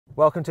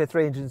Welcome to a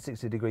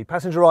 360-degree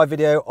passenger ride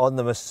video on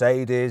the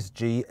Mercedes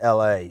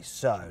GLA.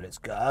 So let's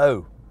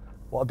go.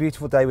 What a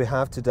beautiful day we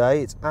have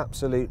today. It's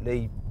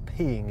absolutely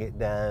peeing it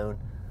down.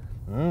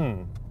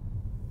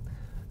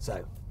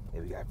 So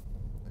here we go.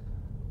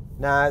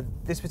 Now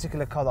this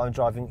particular car that I'm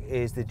driving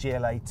is the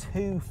GLA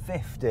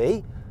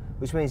 250,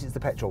 which means it's the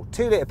petrol,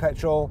 2-litre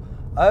petrol,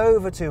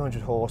 over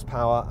 200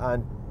 horsepower,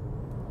 and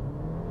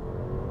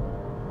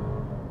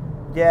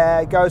yeah,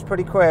 it goes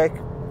pretty quick,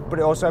 but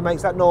it also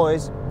makes that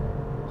noise.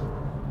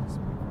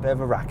 Bit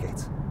of a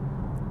racket.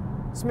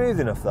 Smooth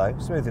enough though,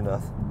 smooth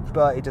enough,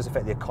 but it does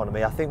affect the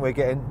economy. I think we're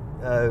getting,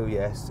 oh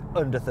yes,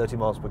 under 30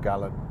 miles per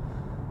gallon,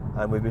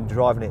 and we've been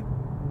driving it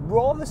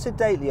rather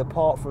sedately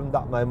apart from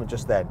that moment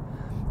just then.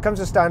 Comes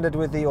as standard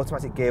with the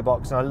automatic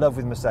gearbox, and I love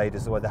with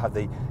Mercedes the way they have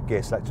the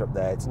gear selector up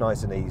there. It's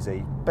nice and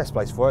easy. Best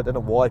place for it. I don't know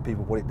why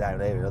people put it down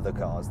here in other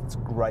cars. It's a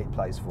great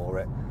place for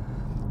it.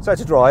 So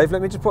to drive,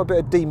 let me just put a bit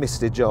of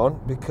demistage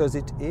on because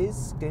it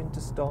is going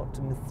to start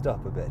to mist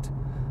up a bit.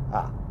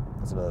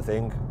 That's another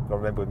thing. Got to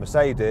remember with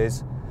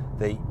Mercedes,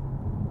 the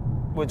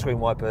windscreen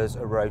wipers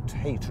are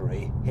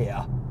rotatory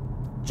here,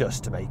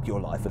 just to make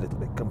your life a little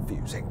bit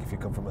confusing if you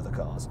come from other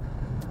cars.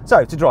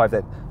 So to drive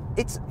then,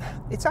 it's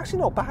actually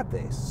not bad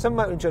this. Some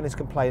motoring journalists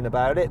complain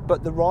about it,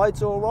 but the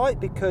ride's all right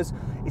because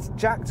it's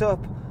jacked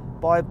up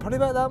by probably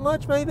about that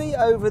much maybe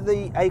over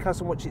the A-Class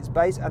on which it's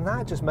based, and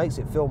that just makes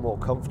it feel more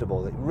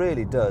comfortable. It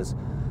really does.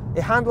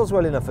 It handles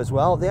well enough as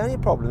well. The only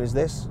problem is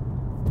this,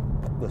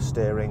 the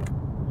steering.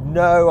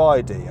 No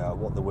idea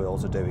what the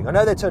wheels are doing. I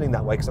know they're turning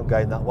that way because I'm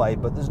going that way,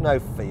 but there's no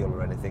feel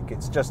or anything.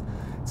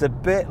 It's a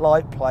bit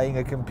like playing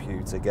a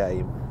computer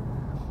game.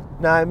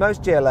 Now,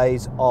 most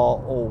GLAs are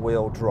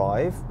all-wheel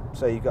drive,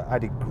 so you've got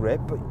added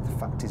grip, but the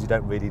fact is you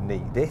don't really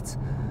need it.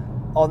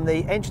 On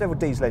the entry-level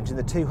diesel engine,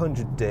 the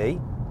 200D,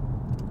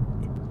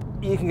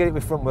 you can get it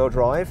with front-wheel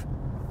drive,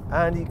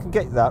 and you can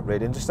get that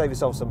really and just save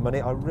yourself some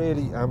money. I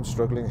really am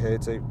struggling here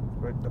to,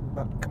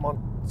 come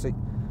on, see.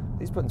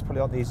 These buttons probably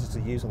aren't the easiest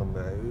to use on the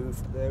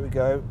move. There we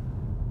go.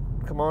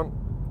 Come on,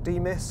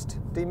 demist,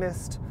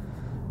 demist.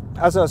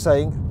 As I was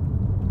saying,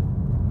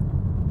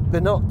 they're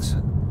not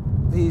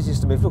the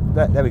easiest to move. Look,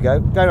 there we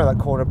go. Going around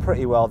that corner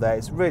pretty well there.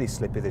 It's really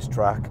slippy, this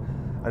track,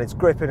 and it's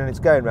gripping and it's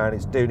going around.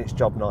 It's doing its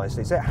job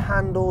nicely. So it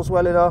handles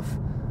well enough.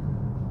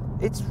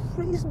 It's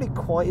reasonably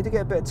quiet. You do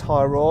get a bit of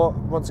tyre roar.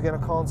 Once again,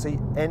 I can't see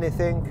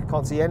anything.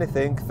 Can't see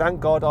anything. Thank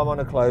God I'm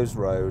on a closed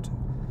road.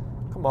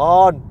 Come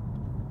on.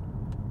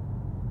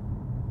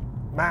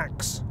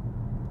 Max.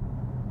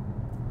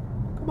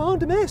 Come on,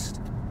 demist.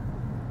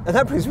 And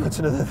that brings me on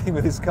to another thing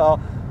with this car.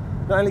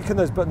 Not only can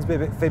those buttons be a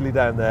bit fiddly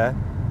down there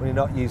when you're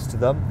not used to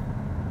them,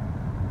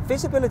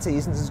 visibility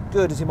isn't as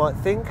good as you might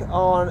think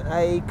on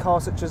a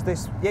car such as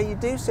this. Yeah, you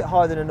do sit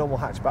higher than a normal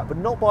hatchback, but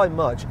not by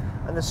much.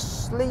 And the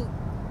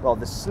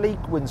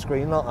sleek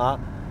windscreen like that,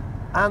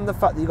 and the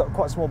fact that you've got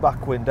quite a small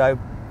back window,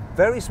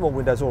 very small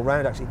windows all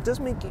around actually, it does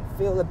make it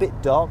feel a bit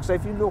dark. So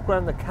if you look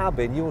around the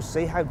cabin, you'll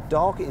see how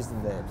dark it is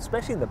in there,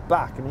 especially in the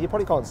back. I mean, you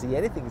probably can't see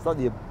anything. It's like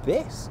the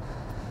abyss.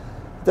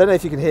 Don't know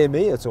if you can hear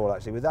me at all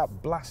actually with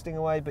that blasting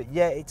away, but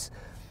yeah, it's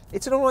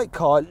an all right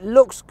car. It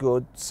looks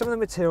good. Some of the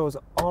materials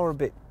are a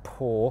bit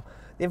poor.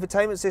 The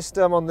infotainment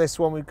system on this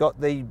one, we've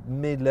got the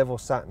mid-level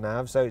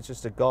sat-nav, so it's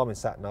just a Garmin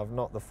sat-nav,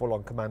 not the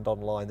full-on command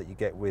online that you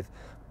get with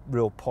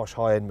real posh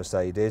high-end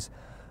Mercedes.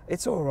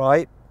 It's all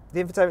right.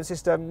 The infotainment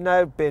system,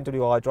 no BMW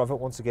iDrive,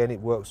 once again, it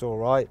works all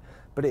right,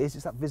 but it is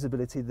just that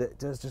visibility that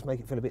does just make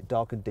it feel a bit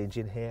dark and dingy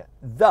in here,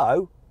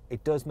 though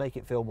it does make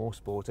it feel more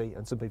sporty,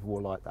 and some people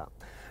will like that.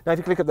 Now, if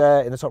you click up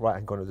there in the top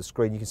right-hand corner of the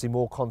screen, you can see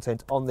more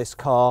content on this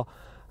car,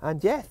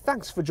 and yeah,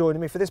 thanks for joining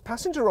me for this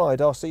passenger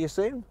ride. I'll see you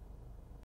soon.